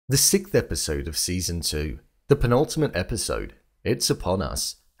The 6th episode of Season 2, the penultimate episode. It's upon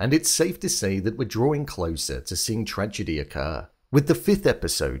us, and it's safe to say that we're drawing closer to seeing tragedy occur. With the 5th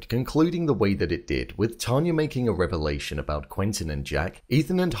episode concluding the way that it did, with Tanya making a revelation about Quentin and Jack,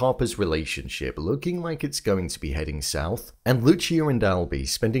 Ethan and Harper's relationship looking like it's going to be heading south, and Lucia and Albie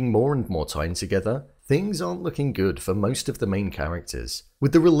spending more and more time together, things aren't looking good for most of the main characters.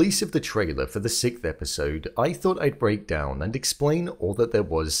 With the release of the trailer for the 6th episode, I thought I'd break down and explain all that there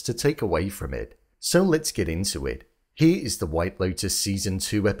was to take away from it. So let's get into it. Here is the White Lotus Season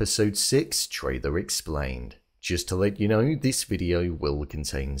 2 Episode 6 trailer explained. Just to let you know, this video will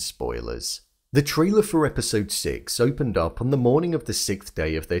contain spoilers. The trailer for Episode 6 opened up on the morning of the 6th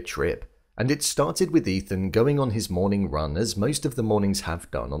day of their trip, and it started with Ethan going on his morning run as most of the mornings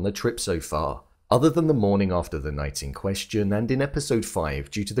have done on the trip so far, other than the morning after the night in question and in Episode 5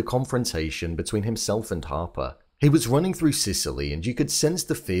 due to the confrontation between himself and Harper. He was running through Sicily and you could sense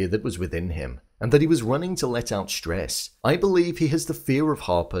the fear that was within him, and that he was running to let out stress. I believe he has the fear of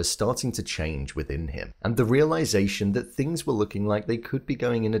Harper starting to change within him, and the realization that things were looking like they could be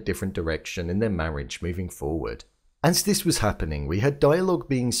going in a different direction in their marriage moving forward. As this was happening, we had dialogue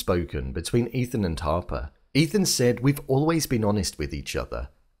being spoken between Ethan and Harper. Ethan said, "We've always been honest with each other."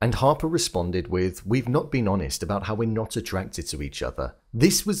 And Harper responded with, "We've not been honest about how we're not attracted to each other."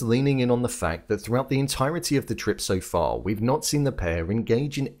 This was leaning in on the fact that throughout the entirety of the trip so far, we've not seen the pair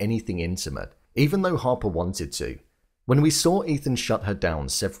engage in anything intimate, even though Harper wanted to. When we saw Ethan shut her down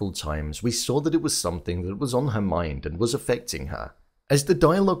several times, we saw that it was something that was on her mind and was affecting her. As the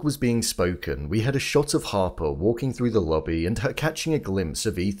dialogue was being spoken, we had a shot of Harper walking through the lobby and her catching a glimpse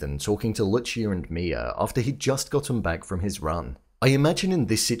of Ethan talking to Lucia and Mia after he'd just gotten back from his run. I imagine in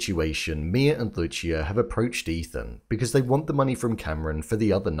this situation, Mia and Lucia have approached Ethan because they want the money from Cameron for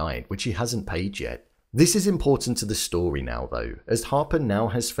the other night, which he hasn't paid yet. This is important to the story now though, as Harper now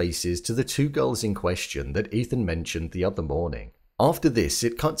has faces to the two girls in question that Ethan mentioned the other morning. After this,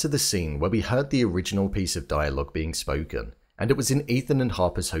 it cut to the scene where we heard the original piece of dialogue being spoken, and it was in Ethan and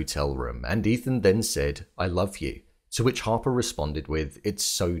Harper's hotel room, and Ethan then said, "I love you," to which Harper responded with, "It's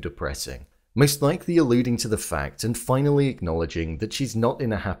so depressing." Most likely alluding to the fact and finally acknowledging that she's not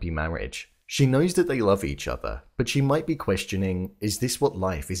in a happy marriage. She knows that they love each other, but she might be questioning, is this what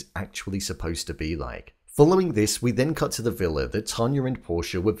life is actually supposed to be like? Following this, we then cut to the villa that Tanya and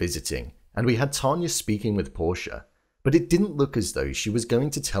Portia were visiting, and we had Tanya speaking with Portia. But it didn't look as though she was going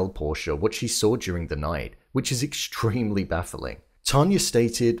to tell Portia what she saw during the night, which is extremely baffling. Tanya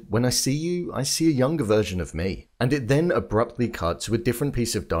stated, "When I see you, I see a younger version of me." And it then abruptly cut to a different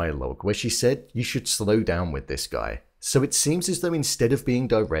piece of dialogue where she said, "You should slow down with this guy." So it seems as though instead of being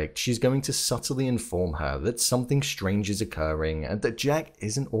direct, she's going to subtly inform her that something strange is occurring and that Jack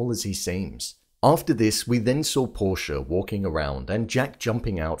isn't all as he seems. After this, we then saw Portia walking around and Jack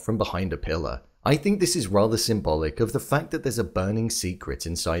jumping out from behind a pillar. I think this is rather symbolic of the fact that there's a burning secret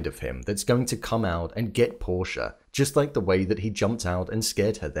inside of him that's going to come out and get Portia, just like the way that he jumped out and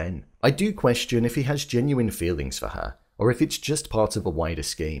scared her then. I do question if he has genuine feelings for her, or if it's just part of a wider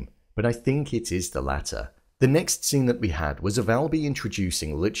scheme, but I think it is the latter. The next scene that we had was of Albie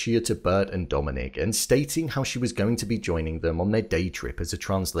introducing Lucia to Bert and Dominic and stating how she was going to be joining them on their day trip as a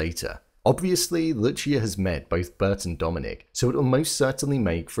translator. Obviously, Lucia has met both Bert and Dominic, so it will most certainly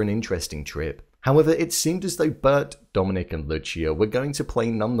make for an interesting trip. However, it seemed as though Bert, Dominic and Lucia were going to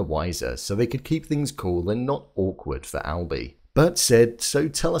play none the wiser so they could keep things cool and not awkward for Albie. Bert said, "So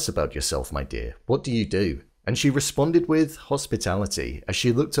tell us about yourself, my dear. What do you do?" And she responded with hospitality as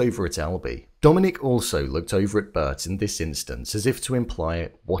she looked over at Albie. Dominic also looked over at Bert in this instance as if to imply,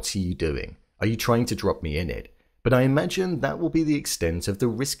 "What are you doing? Are you trying to drop me in it?" But I imagine that will be the extent of the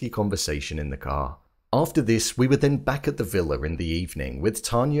risky conversation in the car. After this, we were then back at the villa in the evening with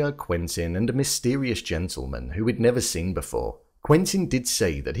Tanya, Quentin and a mysterious gentleman who we'd never seen before. Quentin did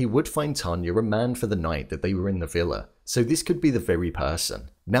say that he would find Tanya a man for the night that they were in the villa, so this could be the very person.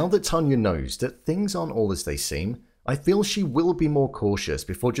 Now that Tanya knows that things aren't all as they seem, I feel she will be more cautious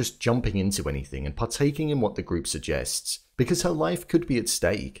before just jumping into anything and partaking in what the group suggests, because her life could be at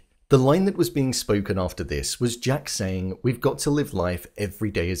stake. The line that was being spoken after this was Jack saying, "We've got to live life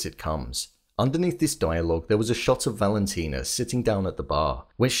every day as it comes." Underneath this dialogue, there was a shot of Valentina sitting down at the bar,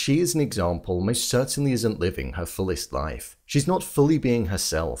 where she as an example most certainly isn't living her fullest life. She's not fully being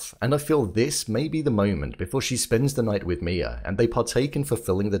herself, and I feel this may be the moment before she spends the night with Mia and they partake in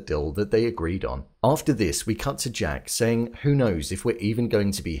fulfilling the deal that they agreed on. After this, we cut to Jack saying, "Who knows if we're even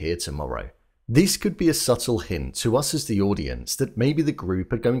going to be here tomorrow." This could be a subtle hint to us as the audience that maybe the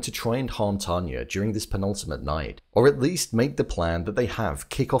group are going to try and harm Tanya during this penultimate night, or at least make the plan that they have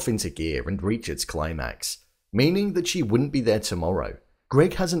kick off into gear and reach its climax, meaning that she wouldn't be there tomorrow.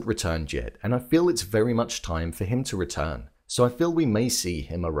 Greg hasn't returned yet, and I feel it's very much time for him to return, so I feel we may see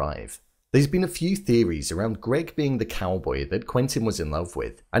him arrive. There's been a few theories around Greg being the cowboy that Quentin was in love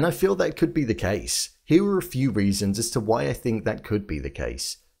with, and I feel that could be the case. Here are a few reasons as to why I think that could be the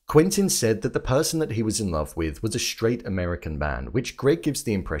case. Quentin said that the person that he was in love with was a straight American man, which Greg gives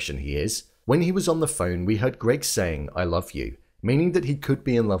the impression he is. When he was on the phone, we heard Greg saying, "I love you," meaning that he could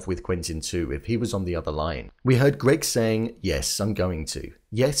be in love with Quentin too if he was on the other line. We heard Greg saying, "Yes, I'm going to.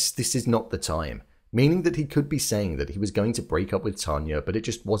 Yes, this is not the time," meaning that he could be saying that he was going to break up with Tanya, but it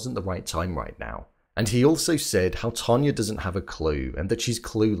just wasn't the right time right now. And he also said how Tanya doesn't have a clue and that she's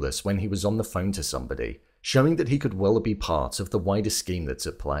clueless when he was on the phone to somebody, showing that he could well be part of the wider scheme that's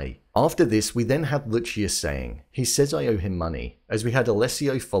at play. After this, we then had Lucia saying, "He says I owe him money," as we had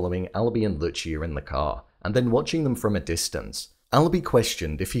Alessio following Albie and Lucia in the car, and then watching them from a distance. Albie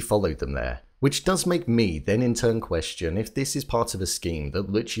questioned if he followed them there, which does make me then in turn question if this is part of a scheme that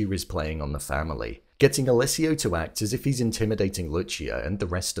Lucia is playing on the family, getting Alessio to act as if he's intimidating Lucia and the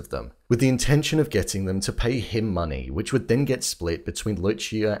rest of them, with the intention of getting them to pay him money, which would then get split between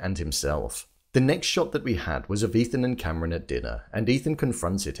Lucia and himself. The next shot that we had was of Ethan and Cameron at dinner, and Ethan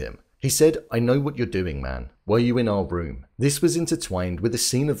confronted him. He said, "I know what you're doing, man. Were you in our room?" This was intertwined with a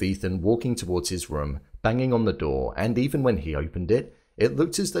scene of Ethan walking towards his room, banging on the door, and even when he opened it, it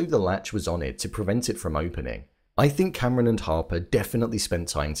looked as though the latch was on it to prevent it from opening. I think Cameron and Harper definitely spent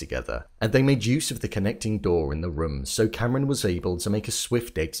time together, and they made use of the connecting door in the room so Cameron was able to make a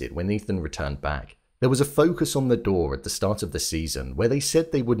swift exit when Ethan returned back. There was a focus on the door at the start of the season where they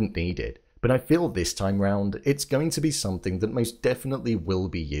said they wouldn't need it, but I feel this time round it's going to be something that most definitely will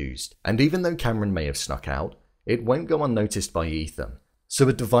be used, and even though Cameron may have snuck out, it won't go unnoticed by Ethan. So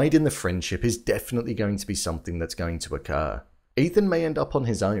a divide in the friendship is definitely going to be something that's going to occur. Ethan may end up on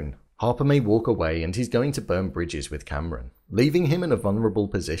his own. Harper may walk away and he's going to burn bridges with Cameron, leaving him in a vulnerable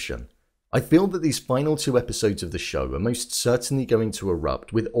position. I feel that these final 2 episodes of the show are most certainly going to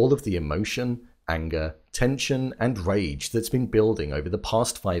erupt with all of the emotion, anger, tension, and rage that's been building over the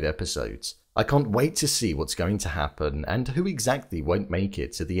past 5 episodes. I can't wait to see what's going to happen and who exactly won't make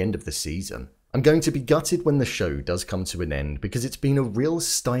it to the end of the season. I'm going to be gutted when the show does come to an end because it's been a real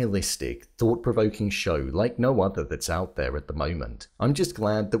stylistic, thought-provoking show like no other that's out there at the moment. I'm just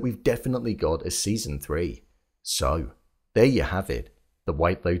glad that we've definitely got a season 3. So, there you have it. The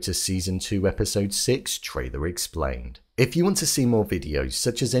White Lotus Season 2 Episode 6 trailer explained. If you want to see more videos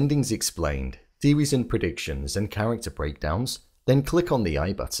such as endings explained, theories and predictions, and character breakdowns, then click on the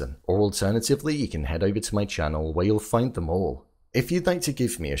I button, or alternatively you can head over to my channel where you'll find them all. If you'd like to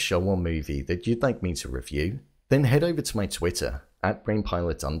give me a show or movie that you'd like me to review, then head over to my Twitter,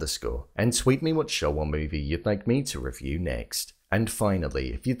 @brainpilot_, and tweet me what show or movie you'd like me to review next. And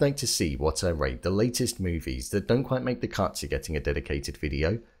finally, if you'd like to see what I rate the latest movies that don't quite make the cut to getting a dedicated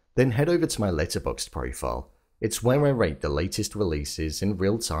video, then head over to my Letterboxd profile. It's where I rate the latest releases in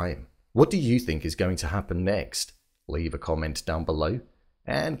real time. What do you think is going to happen next? Leave a comment down below,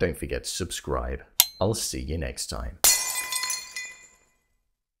 and don't forget to subscribe. I'll see you next time.